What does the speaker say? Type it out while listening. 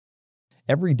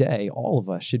every day, all of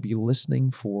us should be listening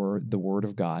for the Word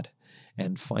of God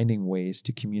and finding ways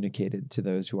to communicate it to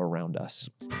those who are around us.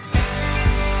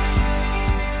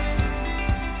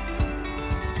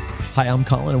 Hi, I'm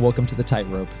Colin, and welcome to The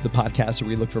Tightrope, the podcast where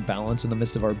we look for balance in the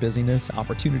midst of our busyness,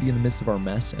 opportunity in the midst of our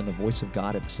mess, and the voice of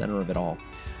God at the center of it all.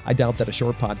 I doubt that a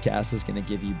short podcast is going to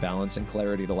give you balance and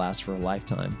clarity to last for a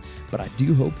lifetime, but I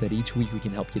do hope that each week we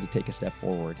can help you to take a step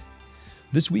forward.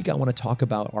 This week, I want to talk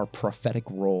about our prophetic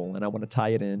role, and I want to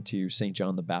tie it into St.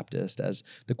 John the Baptist as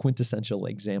the quintessential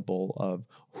example of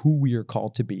who we are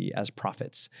called to be as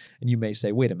prophets. And you may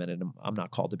say, wait a minute, I'm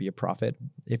not called to be a prophet.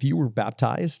 If you were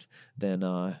baptized, then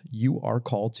you are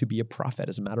called to be a prophet.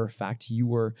 As a matter of fact, you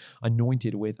were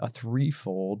anointed with a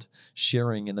threefold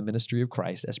sharing in the ministry of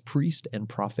Christ as priest and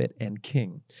prophet and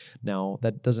king. Now,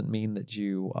 that doesn't mean that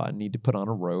you need to put on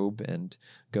a robe and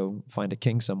go find a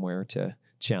king somewhere to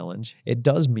challenge. It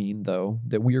does mean, though,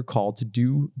 that we are called to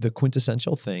do the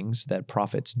quintessential things that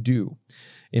prophets do.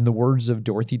 In the words of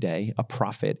Dorothy Day, a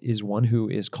prophet is one who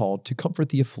is called to comfort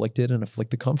the afflicted and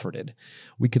afflict the comforted.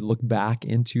 We could look back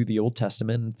into the Old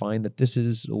Testament and find that this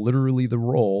is literally the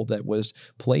role that was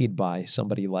played by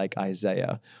somebody like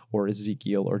Isaiah or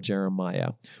Ezekiel or Jeremiah.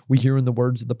 We hear in the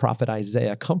words of the prophet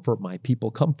Isaiah, "Comfort my people,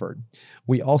 comfort."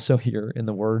 We also hear in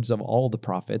the words of all the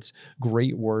prophets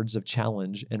great words of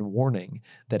challenge and warning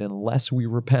that unless we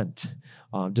repent,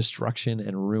 destruction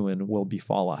and ruin will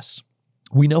befall us.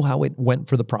 We know how it went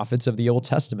for the prophets of the Old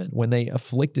Testament. When they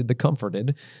afflicted the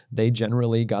comforted, they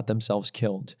generally got themselves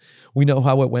killed. We know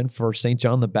how it went for St.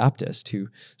 John the Baptist, who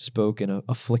spoke in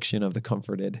affliction of the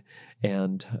comforted,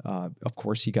 and of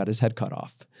course, he got his head cut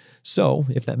off. So,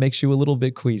 if that makes you a little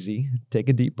bit queasy, take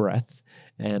a deep breath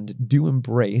and do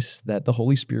embrace that the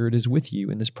Holy Spirit is with you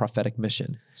in this prophetic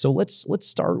mission. So let's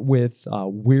start with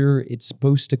where it's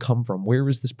supposed to come from. Where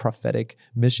is this prophetic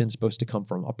mission supposed to come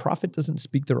from? A prophet doesn't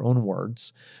speak their own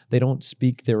words. They don't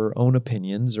speak their own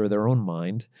opinions or their own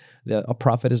mind. A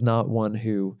prophet is not one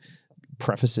who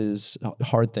prefaces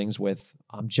hard things with,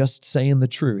 "I'm just saying the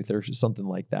truth," or something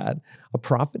like that. A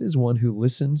prophet is one who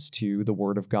listens to the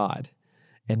word of God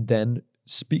and then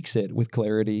speaks it with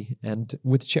clarity and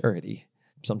with charity.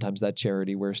 Sometimes that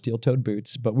charity wears steel-toed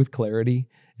boots, but with clarity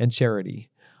and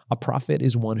charity. A prophet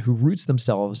is one who roots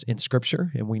themselves in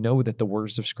Scripture, and we know that the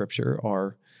words of Scripture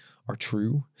are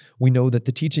true. We know that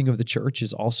the teaching of the church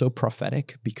is also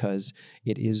prophetic because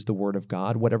it is the word of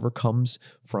God. Whatever comes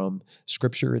from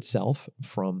Scripture itself,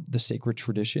 from the sacred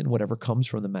tradition, whatever comes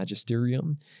from the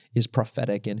magisterium is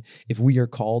prophetic. And if we are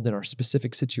called in our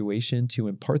specific situation to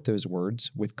impart those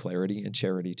words with clarity and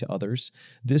charity to others,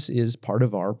 this is part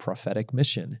of our prophetic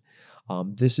mission.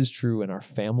 This is true in our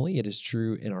family. It is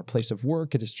true in our place of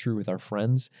work. It is true with our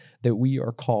friends that we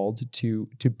are called to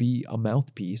be a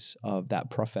mouthpiece of that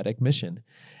prophetic mission.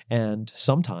 And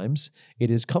sometimes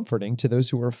it is comforting to those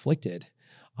who are afflicted,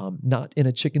 not in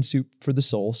a chicken soup for the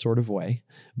soul sort of way,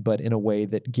 but in a way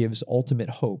that gives ultimate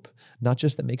hope, not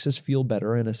just that makes us feel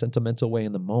better in a sentimental way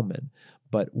in the moment,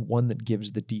 but one that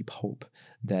gives the deep hope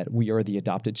that we are the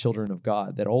adopted children of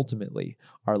God, that ultimately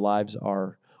our lives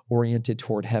are oriented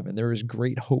toward heaven. There is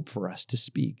great hope for us to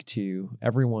speak to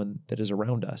everyone that is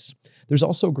around us. There's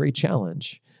also a great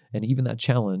challenge, and even that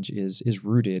challenge is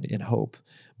rooted in hope.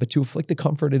 But to afflict the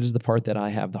comforted is the part that I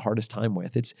have the hardest time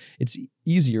with. It's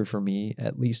easier for me,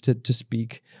 at least, to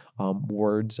speak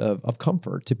words of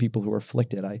comfort to people who are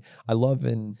afflicted. I love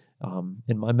in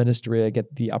my ministry, I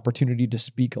get the opportunity to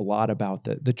speak a lot about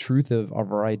the truth of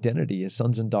our identity as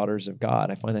sons and daughters of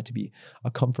God. I find that to be a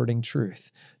comforting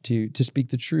truth, to speak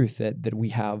the truth that we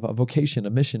have a vocation, a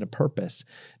mission, a purpose.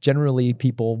 Generally,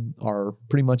 people are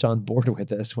pretty much on board with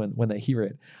this when they hear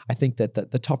it. I think that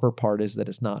the tougher part is that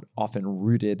it's not often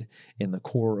rooted in the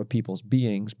core of people's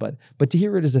beings, but to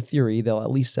hear it as a theory, they'll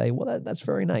at least say, well, that's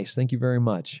very nice. Thank you very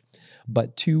much.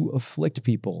 But to afflict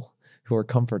people who are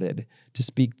comforted, to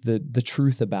speak the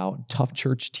truth about tough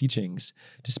church teachings,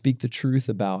 to speak the truth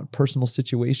about personal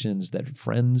situations that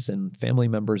friends and family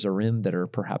members are in that are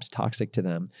perhaps toxic to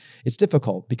them. It's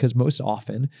difficult because most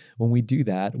often when we do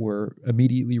that, we're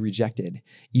immediately rejected,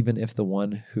 even if the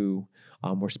one who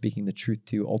we're speaking the truth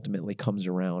to ultimately comes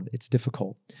around. It's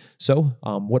difficult. So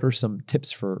what are some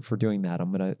tips for doing that?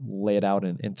 I'm going to lay it out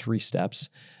in 3 steps.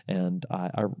 And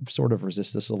I sort of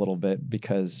resist this a little bit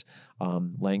because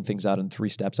laying things out in 3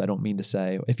 steps, I don't mean to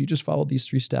say, if you just follow these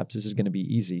 3 steps, this is going to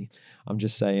be easy. I'm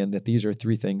just saying that these are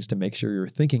 3 things to make sure you're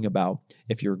thinking about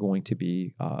if you're going to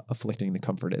be afflicting the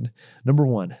comforted. Number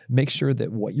 1, make sure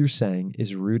that what you're saying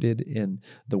is rooted in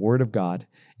the Word of God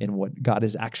and what God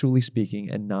is actually speaking,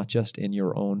 and not just in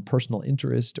your own personal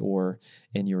interest or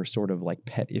in your sort of like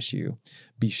pet issue.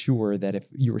 Be sure that if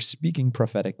you are speaking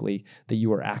prophetically, that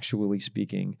you are actually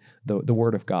speaking the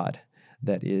Word of God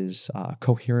that is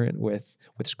coherent with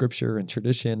Scripture and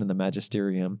tradition and the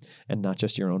magisterium, and not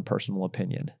just your own personal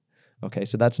opinion. Okay,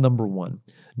 so that's number 1.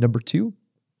 Number 2,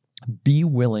 be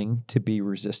willing to be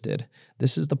resisted.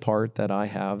 This is the part that I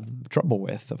have trouble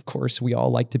with. Of course, we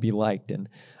all like to be liked, and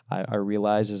I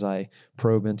realize as I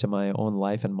probe into my own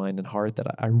life and mind and heart that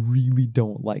I really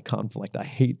don't like conflict. I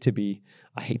hate to be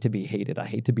hated. I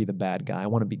hate to be the bad guy. I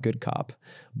want to be good cop.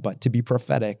 But to be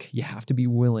prophetic, you have to be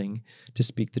willing to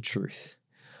speak the truth.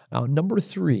 Now, number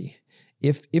 3,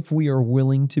 if we are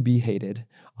willing to be hated,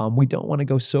 we don't want to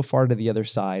go so far to the other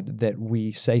side that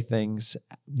we say things,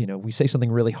 we say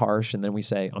something really harsh and then we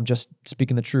say, I'm just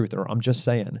speaking the truth, or I'm just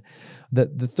saying.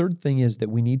 The third thing is that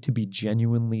we need to be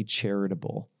genuinely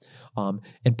charitable.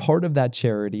 And part of that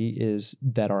charity is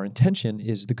that our intention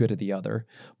is the good of the other,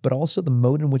 but also the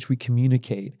mode in which we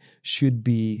communicate should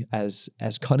be as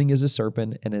cunning as a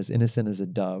serpent and as innocent as a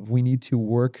dove. We need to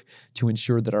work to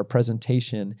ensure that our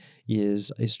presentation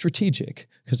is strategic,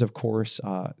 because of course,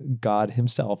 God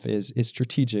himself is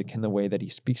strategic in the way that he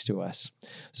speaks to us.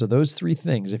 So those 3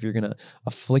 things, if you're going to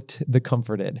afflict the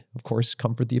comforted, of course,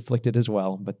 comfort the afflicted as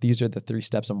well, but these are the 3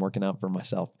 steps I'm working out for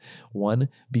myself. 1,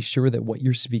 be sure that what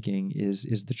you're speaking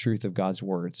is the truth of God's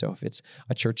word. So if it's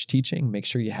a church teaching, make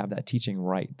sure you have that teaching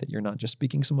right, that you're not just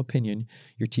speaking some opinion,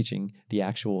 you're teaching the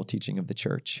actual teaching of the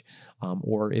church.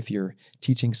 Or if you're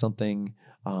teaching something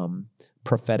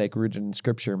prophetic rooted in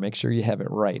Scripture, make sure you have it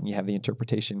right and you have the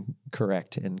interpretation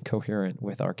correct and coherent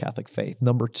with our Catholic faith.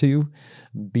 Number 2,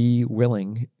 be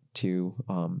willing to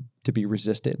be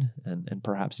resisted and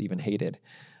perhaps even hated.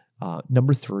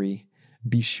 Number 3,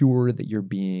 be sure that you're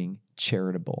being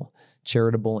charitable.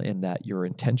 Charitable in that your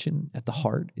intention at the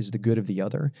heart is the good of the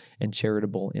other, and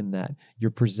charitable in that you're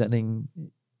presenting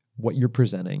what you're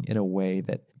presenting in a way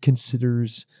that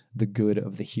considers the good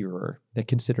of the hearer, that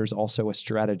considers also a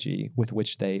strategy with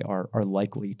which they are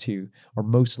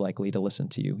most likely to listen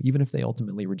to you, even if they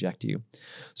ultimately reject you.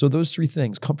 So those 3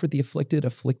 things: comfort the afflicted,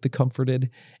 afflict the comforted,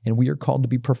 and we are called to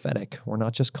be prophetic. We're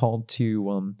not just called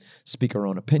to speak our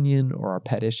own opinion or our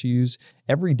pet issues.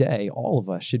 Every day, all of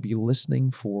us should be listening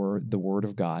for the Word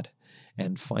of God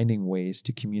and finding ways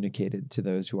to communicate it to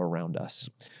those who are around us.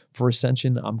 For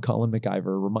Ascension, I'm Colin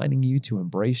McIver, reminding you to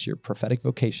embrace your prophetic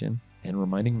vocation and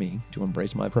reminding me to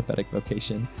embrace my prophetic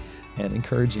vocation and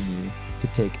encouraging you to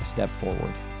take a step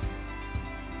forward.